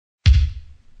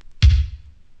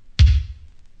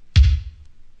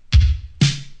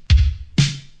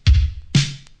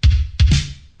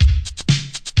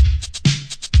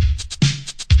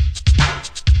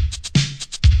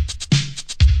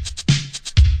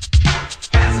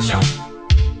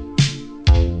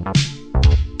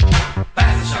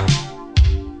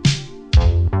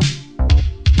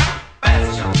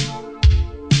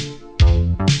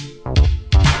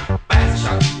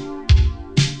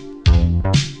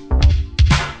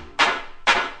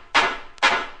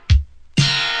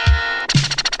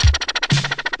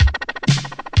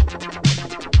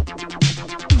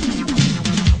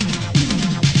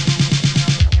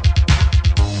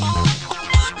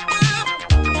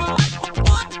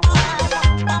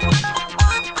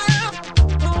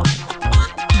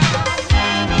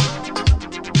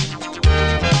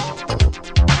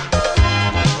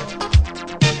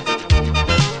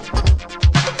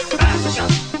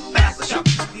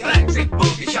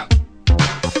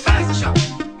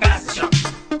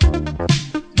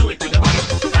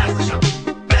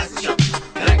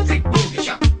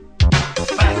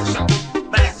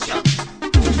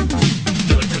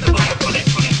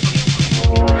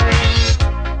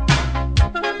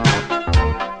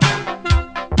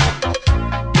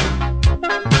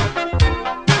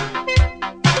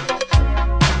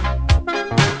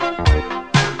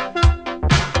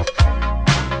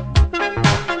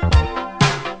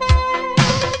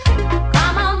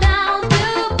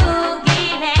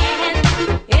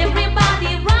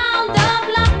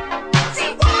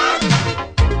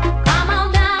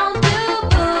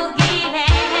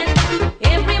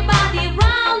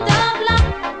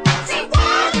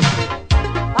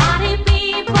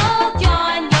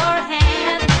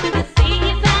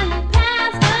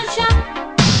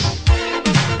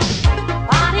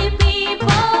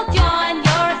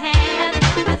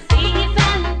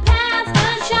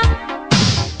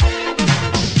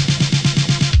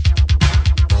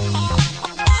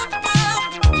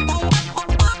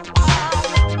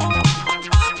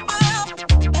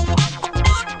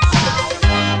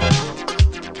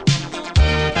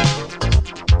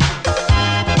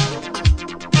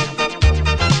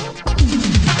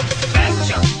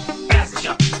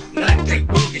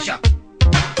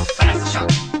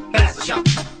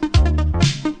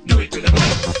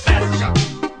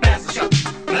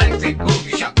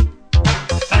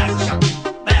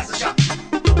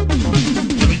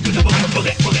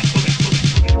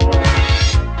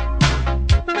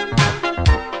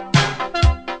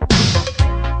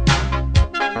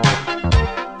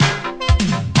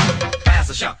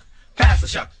shock, pass the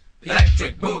shock,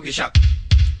 electric boogie shock.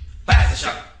 Pass the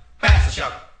shock, pass the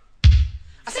shock.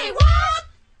 I say what?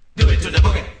 Do it to the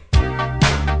boogie.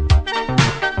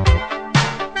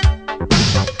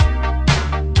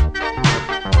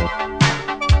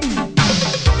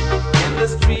 In the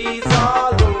streets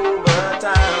all over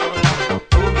town,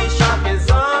 boogie shock is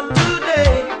on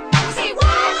today. I say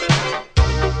what?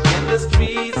 In the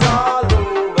streets all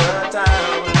over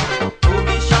town,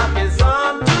 boogie shock is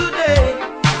on today.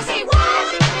 I say what?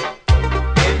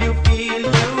 If you feel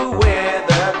you wear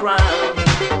the crown,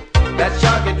 that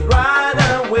shock it right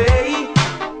away.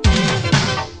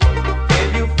 If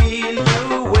you feel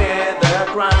you wear the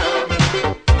crown,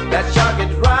 that shock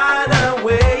it right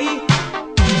away.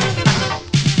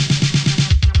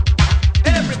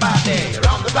 Everybody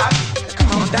around the block,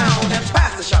 come on down and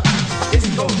pass the shot. It's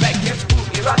go like it's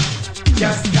boogie rock.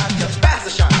 Just got to pass the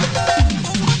shot.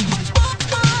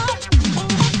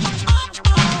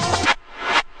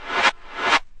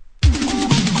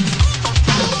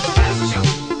 Pass the shot,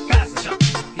 pass the shot,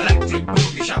 electric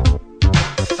boogie shot.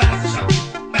 Pass the shot,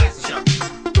 pass the shot.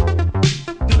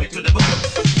 Do it to the boogie.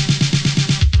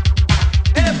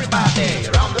 Everybody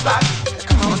around the block.